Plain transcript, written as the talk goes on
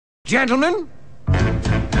Gentlemen?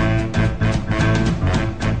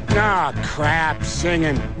 Ah, crap,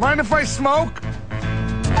 singing. Mind if I smoke?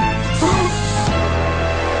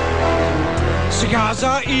 Cigars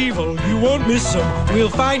are evil, you won't miss them. We'll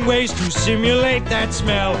find ways to simulate that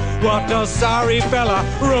smell. What a sorry fella,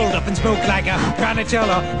 rolled up and smoked like a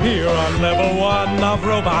granatella here on level 1 of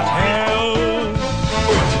robot hell.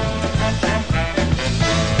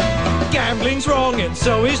 Gambling's wrong and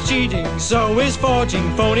so is cheating, so is forging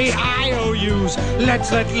phony IOUs.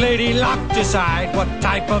 Let's let Lady Luck decide what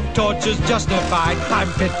type of torture's justified. I'm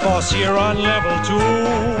fit for here on level 2.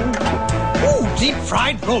 Ooh,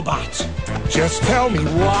 deep-fried robots. Just tell me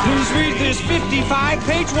why. Please read this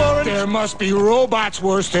 55-page warrant. There must be robots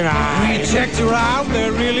worse than I. We checked around,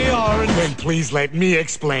 there really aren't. Then please let me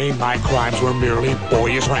explain my crimes were merely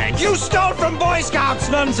boyish ranks. You stole from Boy Scouts,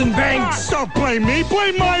 nuns, and banks. Don't blame me,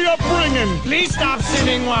 blame my upbringing. Please stop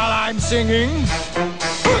sinning while I'm singing.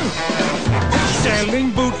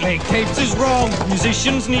 Selling bootleg tapes is wrong.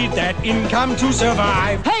 Musicians need that income to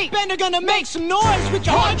survive. Hey, Bender gonna make some noise with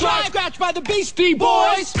your hard drive scratched by the Beastie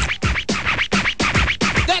Boys.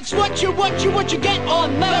 That's what you get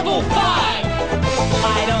on level 5.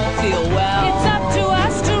 I don't feel well. It's up to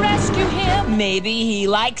us to rescue him. Maybe he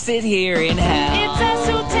likes it here in hell. It's us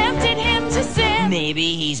who tempted him to sin.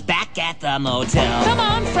 Maybe he's back at the motel. Come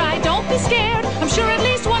on, Fry, don't be scared. I'm sure at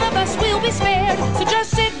least one of us will be spared. So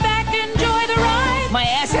just sit back, enjoy the ride. My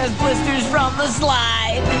ass has blisters from the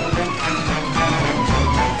slide.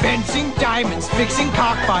 Fencing diamonds, fixing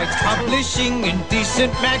cockfights, publishing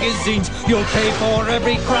indecent magazines. You'll pay for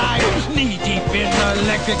every crime. Knee-deep in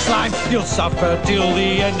electric slime. You'll suffer till the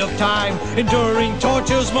end of time, enduring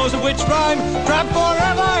tortures, most of which rhyme. Trapped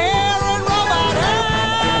forever here.